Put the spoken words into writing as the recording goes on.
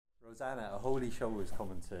Roseanna, a holy show is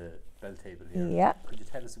coming to Belltable here. Yeah. Could you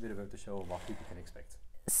tell us a bit about the show and what people can expect?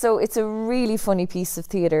 So it's a really funny piece of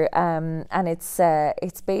theatre, and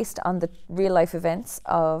it's based on the real life events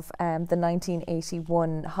of the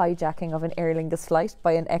 1981 hijacking of an Aer Lingus flight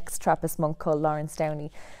by an ex-Trappist monk called Lawrence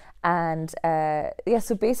Downey. And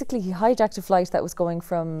so basically he hijacked a flight that was going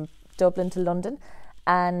from Dublin to London,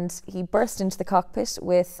 and he burst into the cockpit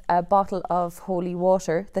with a bottle of holy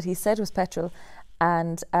water that he said was petrol,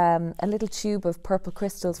 and a little tube of purple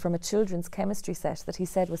crystals from a children's chemistry set that he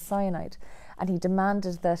said was cyanide. And he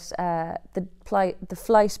demanded that the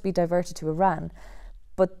flight be diverted to Iran.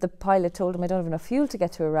 But the pilot told him, I don't have enough fuel to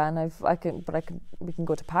get to Iran, we can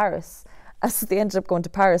go to Paris. So they ended up going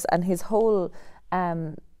to Paris, and his whole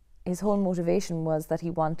motivation was that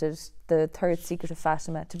he wanted the Third Secret of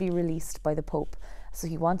Fatima to be released by the Pope. So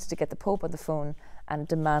he wanted to get the Pope on the phone and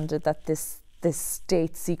demanded that this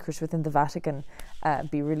state secret within the Vatican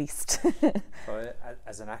be released. So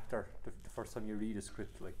as an actor, the first time you read a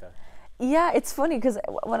script like that? Yeah, it's funny because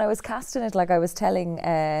when I was casting it, like I was telling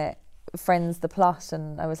friends the plot,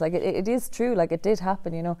 and I was like, it is true, like it did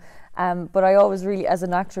happen, you know. But I always really, as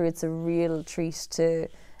an actor, it's a real treat to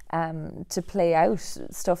play out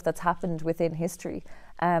stuff that's happened within history.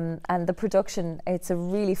 And the production, it's a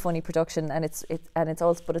really funny production, and it's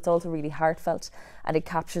also really heartfelt, and it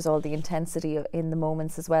captures all the intensity in the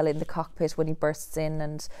moments as well, in the cockpit when he bursts in,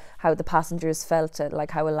 and how the passengers felt,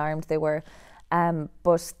 like how alarmed they were.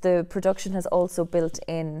 But the production has also built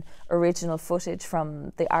in original footage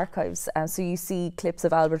from the archives. So you see clips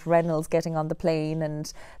of Albert Reynolds getting on the plane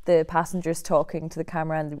and the passengers talking to the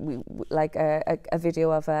camera, and like a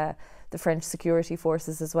video of the French security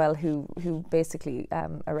forces as well, who basically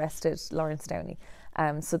arrested Lawrence Downey.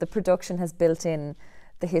 So the production has built in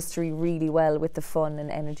the history really well with the fun and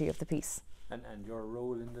energy of the piece. And your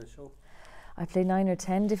role in the show? I play 9 or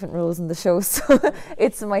 10 different roles in the show, so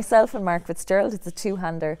it's myself and Mark Fitzgerald. It's a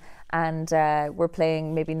two-hander, and we're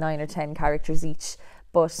playing maybe 9 or 10 characters each.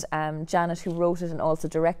 But Janet, who wrote it and also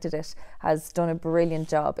directed it, has done a brilliant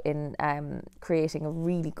job in creating a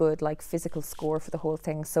really good, like, physical score for the whole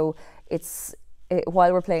thing. So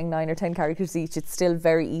while we're playing 9 or 10 characters each, it's still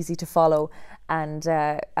very easy to follow,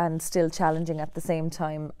 and still challenging at the same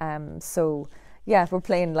time. So yeah, we're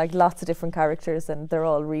playing like lots of different characters, and they're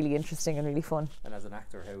all really interesting and really fun. And as an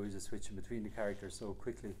actor, how is it switching between the characters so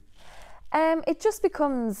quickly? It just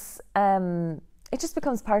becomes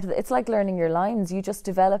part of it. It's like learning your lines. You just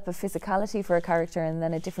develop a physicality for a character, and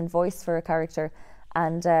then a different voice for a character.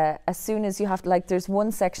 And as soon as you have to, like, there's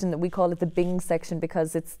one section that we call it the bing section,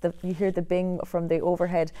 because you hear the bing from the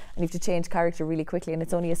overhead, and you have to change character really quickly, and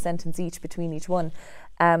it's only a sentence each between each one.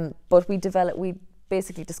 But we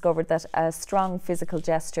basically discovered that a strong physical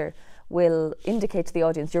gesture will indicate to the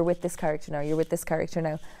audience, you're with this character now, you're with this character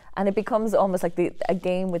now. And it becomes almost like a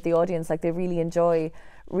game with the audience. Like, they really enjoy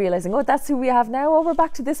realising, oh, that's who we have now, oh, we're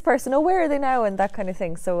back to this person, oh, where are they now, and that kind of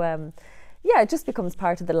thing. So yeah, it just becomes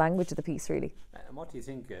part of the language of the piece, really. And what do you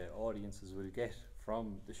think audiences will get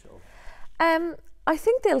from the show? I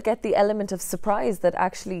think they'll get the element of surprise that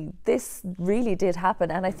actually this really did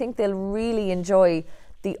happen, and I think they'll really enjoy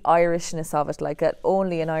the Irishness of it, like that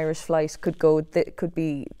only an Irish flight could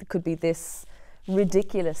be this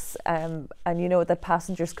ridiculous, and you know, that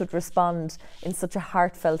passengers could respond in such a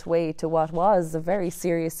heartfelt way to what was a very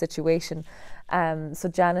serious situation. So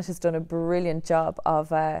Janet has done a brilliant job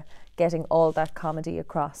of getting all that comedy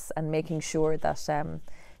across, and making sure that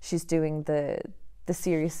she's doing the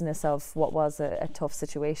seriousness of what was a tough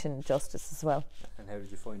situation justice as well. And how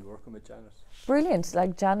did you find working with Janet? Brilliant.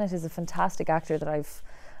 Like, Janet is a fantastic actor that I've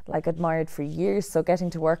admired for years, so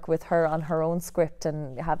getting to work with her on her own script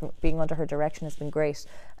and being under her direction has been great.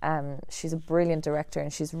 She's a brilliant director,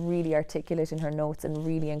 and she's really articulate in her notes, and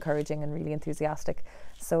really encouraging and really enthusiastic.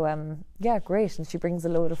 So yeah, great, and she brings a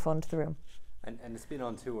load of fun to the room. And it's been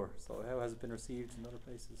on tour, so how has it been received in other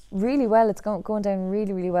places? Really well. It's going down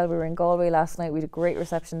really, really well. We were in Galway last night. We had a great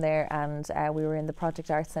reception there, and we were in the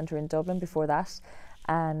Project Arts Centre in Dublin before that.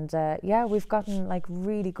 And yeah, we've gotten like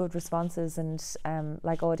really good responses, and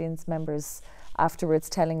like audience members afterwards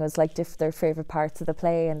telling us like their favourite parts of the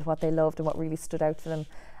play and what they loved and what really stood out for them.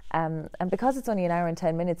 And because it's only an hour and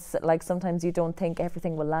 10 minutes, like, sometimes you don't think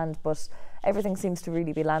everything will land, but everything seems to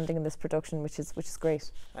really be landing in this production, which is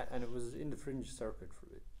great. And it was in the Fringe circuit for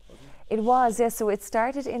it, wasn't it? It was, yes. So it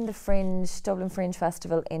started in the Dublin Fringe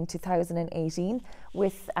Festival in 2018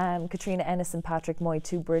 with Katrina Ennis and Patrick Moy,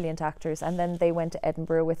 two brilliant actors, and then they went to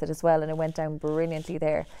Edinburgh with it as well, and it went down brilliantly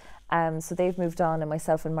there. So they've moved on, and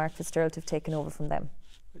myself and Mark Fitzgerald have taken over from them.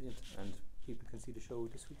 Brilliant. And people can see the show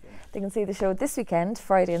this weekend? They can see the show this weekend,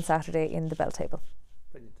 Friday and Saturday, in the Belltable.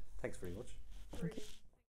 Brilliant. Thanks very much. Thank you.